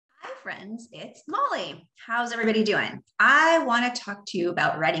friends, it's Molly. How's everybody doing? I want to talk to you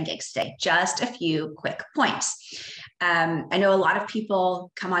about writing gigs today. Just a few quick points. I know a lot of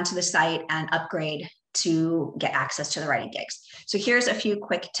people come onto the site and upgrade to get access to the writing gigs. So here's a few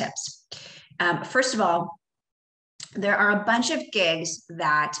quick tips. First of all, there are a bunch of gigs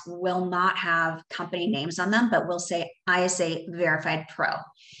that will not have company names on them, but will say ISA Verified Pro.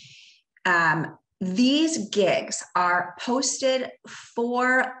 These gigs are posted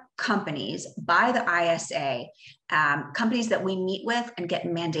for companies by the ISA, companies that we meet with and get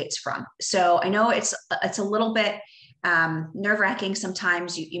mandates from. So I know it's a little bit nerve-wracking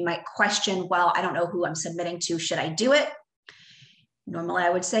sometimes. You might question, well, I don't know who I'm submitting to. Should I do it? Normally, I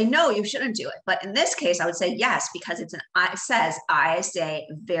would say, no, you shouldn't do it. But in this case, I would say yes, because it says ISA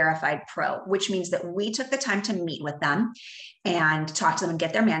Verified Pro, which means that we took the time to meet with them and talk to them and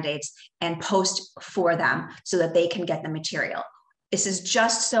get their mandates and post for them so that they can get the material. This is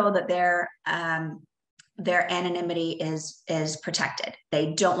just so that their anonymity is protected.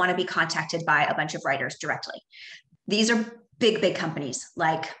 They don't want to be contacted by a bunch of writers directly. These are big companies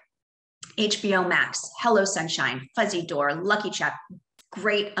like HBO Max, Hello Sunshine, Fuzzy Door, Lucky Chap,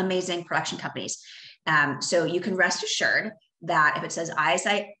 great, amazing production companies. So you can rest assured that if it says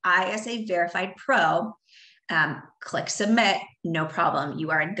ISA Verified Pro, click submit, no problem.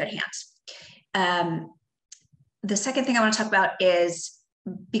 You are in good hands. The second thing I want to talk about is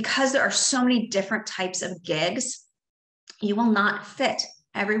because there are so many different types of gigs, you will not fit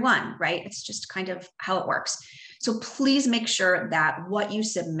everyone, right? It's just kind of how it works. So please make sure that what you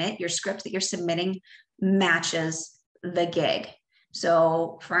submit, your script that you're submitting, matches the gig.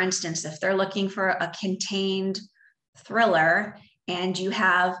 So for instance, if they're looking for a contained thriller and you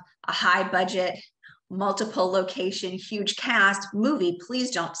have a high budget, multiple location, huge cast movie,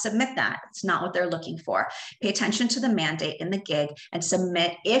 please don't submit that. It's not what they're looking for. Pay attention to the mandate in the gig and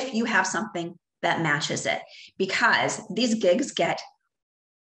submit if you have something that matches it, because these gigs get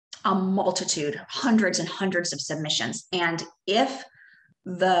a multitude, hundreds and hundreds of submissions. And if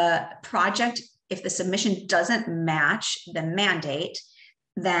the submission doesn't match the mandate,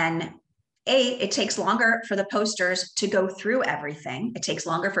 then A, it takes longer for the posters to go through everything. It takes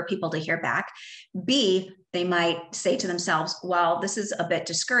longer for people to hear back. B, they might say to themselves, well, this is a bit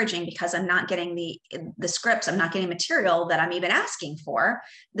discouraging because I'm not getting the scripts. I'm not getting material that I'm even asking for.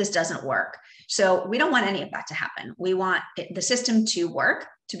 This doesn't work. So we don't want any of that to happen. We want the system to work,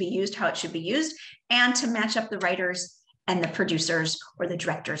 to be used how it should be used, and to match up the writers and the producers or the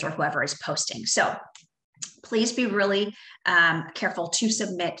directors or whoever is posting. So please be really careful to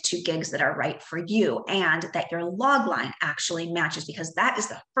submit to gigs that are right for you and that your log line actually matches, because that is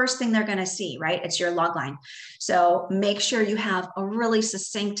the first thing they're going to see, right? It's your log line. So make sure you have a really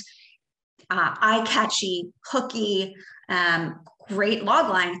succinct, eye-catchy, hooky, great log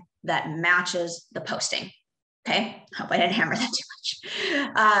line that matches the posting. Okay, hope I didn't hammer that too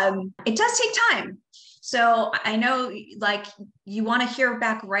much. It does take time. So I know, like, you want to hear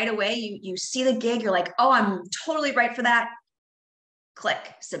back right away. You see the gig, you're like, oh, I'm totally right for that. Click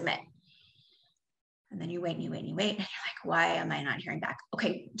submit. And then you wait and you wait and you wait. And you're like, why am I not hearing back?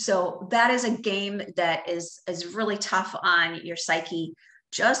 Okay, so that is a game that is really tough on your psyche.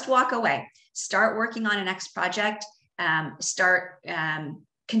 Just walk away. Start working on a next project.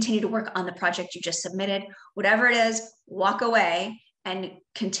 Continue to work on the project you just submitted. Whatever it is, walk away and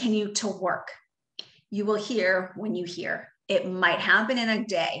continue to work. You will hear when you hear. It might happen in a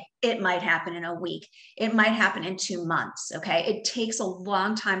day. It might happen in a week. It might happen in 2 months, okay? It takes a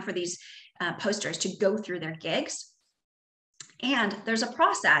long time for these posters to go through their gigs. And there's a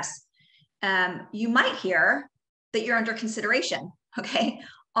process. You might hear that you're under consideration, okay?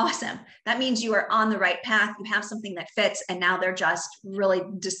 Awesome. That means you are on the right path. You have something that fits, and now they're just really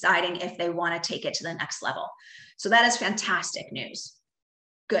deciding if they want to take it to the next level. So that is fantastic news.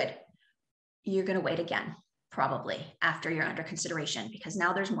 Good. You're going to wait again, probably after you're under consideration, because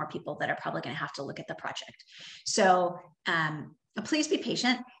now there's more people that are probably going to have to look at the project. So please be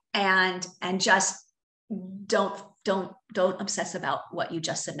patient and just don't obsess about what you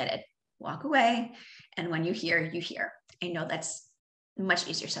just submitted. Walk away, and when you hear, you hear. I know that's much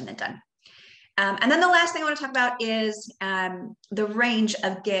easier said than done. And then the last thing I want to talk about is the range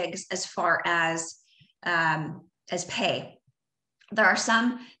of gigs as far as pay. There are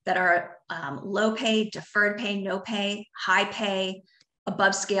some that are low pay, deferred pay, no pay, high pay,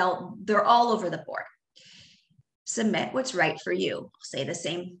 above scale. They're all over the board. Submit what's right for you. I'll say the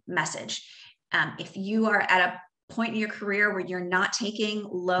same message. If you are at a point in your career where you're not taking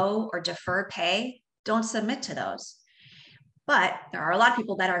low or deferred pay, don't submit to those. But there are a lot of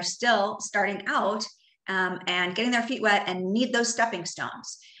people that are still starting out and getting their feet wet and need those stepping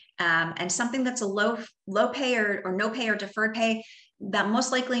stones. and something that's a low pay or no pay or deferred pay, that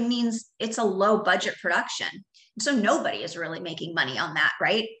most likely means it's a low budget production. So nobody is really making money on that,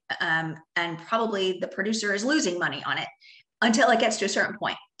 right? And probably the producer is losing money on it until it gets to a certain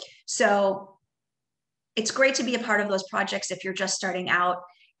point. So it's great to be a part of those projects if you're just starting out.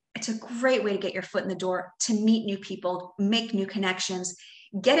 It's a great way to get your foot in the door, to meet new people, make new connections,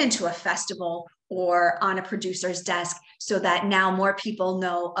 get into a festival or on a producer's desk so that now more people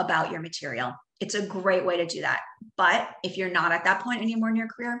know about your material. It's a great way to do that. But if you're not at that point anymore in your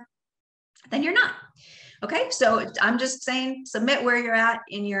career, then you're not. Okay, so I'm just saying, submit where you're at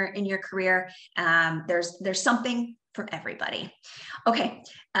in your career. There's something for everybody. Okay,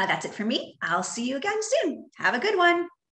 that's it for me. I'll see you again soon. Have a good one.